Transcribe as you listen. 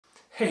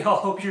Hey all,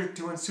 hope you're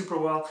doing super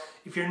well.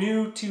 If you're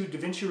new to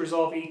DaVinci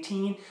Resolve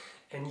 18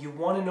 and you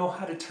want to know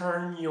how to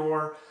turn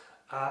your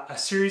a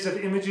series of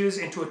images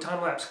into a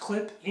time-lapse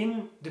clip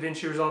in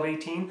DaVinci Resolve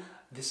 18,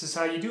 this is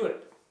how you do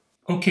it.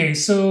 Okay,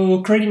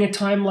 so creating a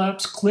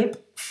time-lapse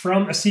clip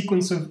from a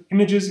sequence of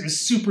images is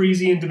super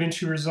easy in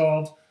DaVinci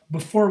Resolve.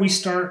 Before we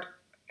start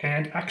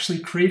and actually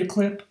create a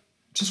clip,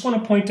 just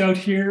want to point out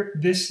here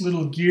this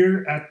little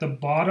gear at the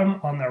bottom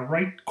on the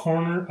right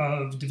corner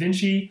of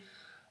DaVinci.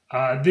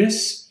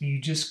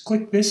 You just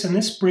click this and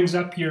this brings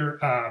up your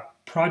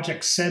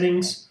project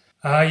settings.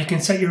 You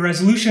can set your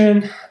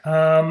resolution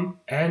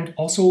and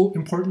also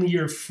importantly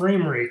your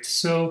frame rate.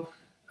 So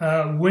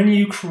when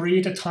you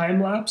create a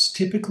time lapse,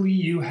 typically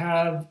you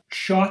have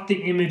shot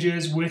the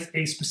images with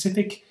a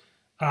specific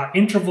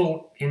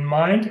interval in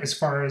mind as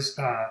far as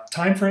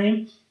time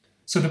frame.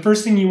 So the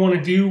first thing you want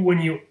to do when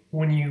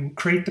you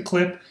create the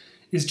clip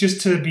is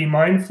just to be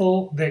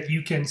mindful that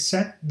you can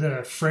set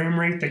the frame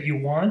rate that you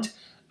want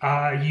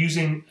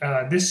using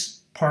this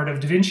part of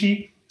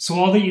DaVinci. So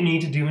all that you need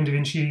to do in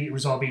DaVinci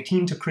Resolve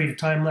 18 to create a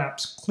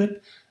time-lapse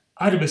clip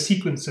out of a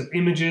sequence of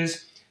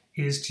images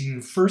is to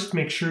first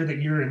make sure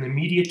that you're in the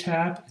Media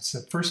tab. It's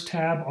the first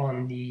tab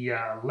on the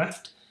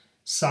left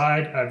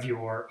side of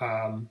your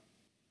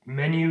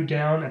menu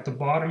down at the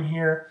bottom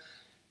here.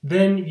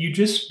 Then you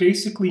just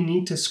basically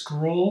need to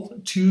scroll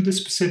to the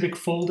specific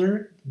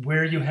folder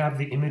where you have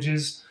the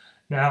images.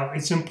 Now,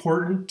 it's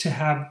important to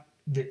have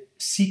the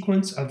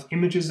sequence of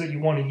images that you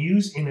want to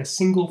use in a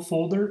single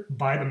folder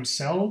by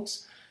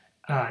themselves,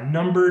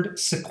 numbered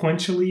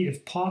sequentially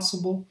if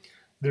possible.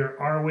 There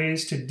are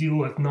ways to deal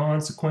with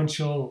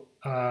non-sequential,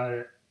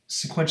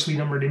 sequentially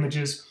numbered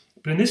images,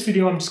 but in this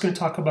video I'm just going to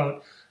talk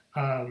about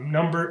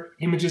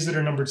images that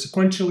are numbered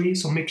sequentially.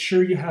 So make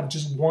sure you have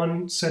just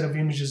one set of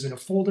images in a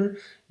folder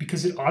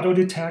because it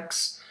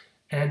auto-detects,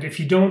 and if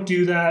you don't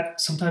do that,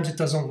 sometimes it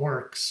doesn't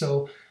work.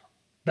 So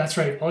that's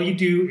right, all you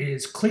do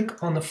is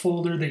click on the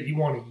folder that you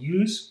want to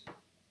use,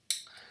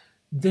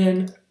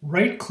 then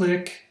right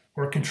click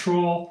or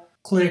control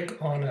click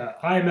on an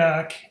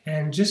iMac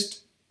and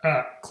just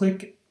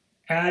click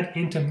add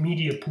into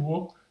media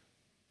pool.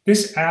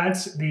 This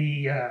adds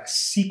the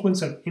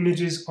sequence of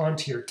images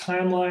onto your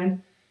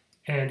timeline,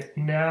 and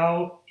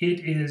now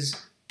it is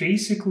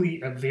basically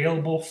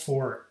available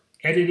for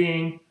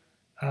editing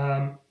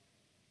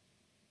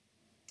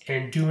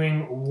and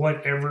doing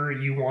whatever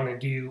you want to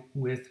do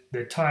with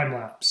the time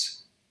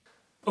lapse.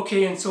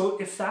 Okay, and so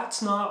if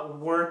that's not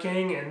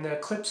working and the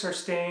clips are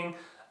staying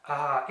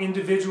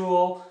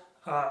individual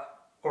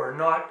or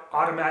not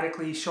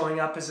automatically showing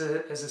up as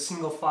a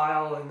single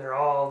file and they're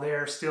all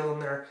there still in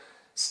their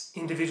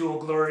individual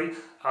glory,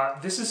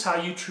 this is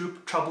how you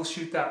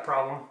troubleshoot that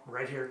problem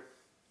right here.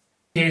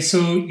 Okay,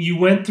 so you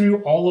went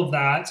through all of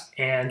that,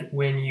 and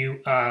when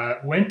you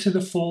went to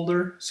the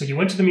folder, so you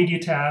went to the Media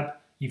tab,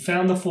 you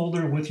found the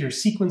folder with your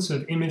sequence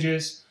of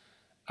images,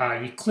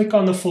 you click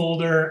on the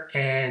folder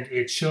and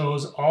it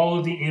shows all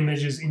of the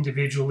images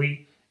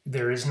individually.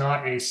 There is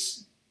not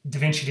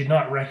DaVinci did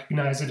not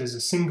recognize it as a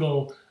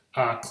single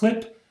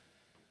clip.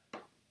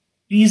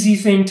 Easy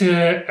thing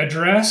to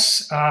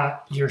address.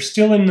 You're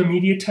still in the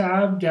Media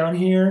tab down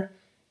here.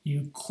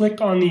 You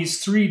click on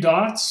these three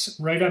dots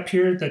right up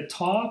here at the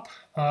top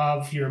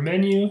of your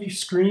menu, your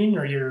screen,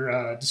 or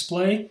your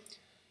display.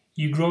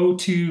 You go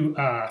to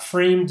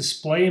frame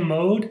display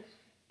mode,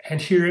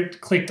 and here it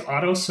clicked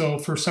auto, so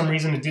for some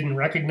reason it didn't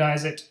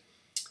recognize it.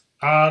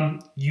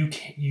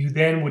 You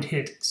then would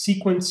hit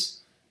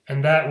sequence,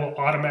 and that will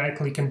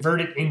automatically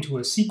convert it into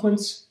a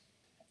sequence.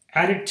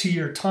 Add it to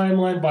your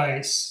timeline by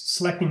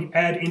selecting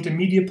add into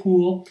media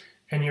pool,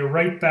 and you're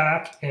right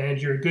back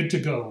and you're good to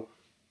go.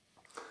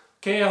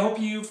 Okay, I hope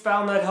you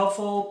found that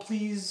helpful.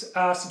 Please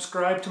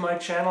subscribe to my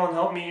channel and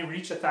help me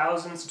reach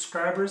 1,000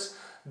 subscribers.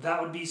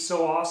 That would be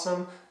so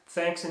awesome.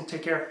 Thanks and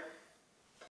take care.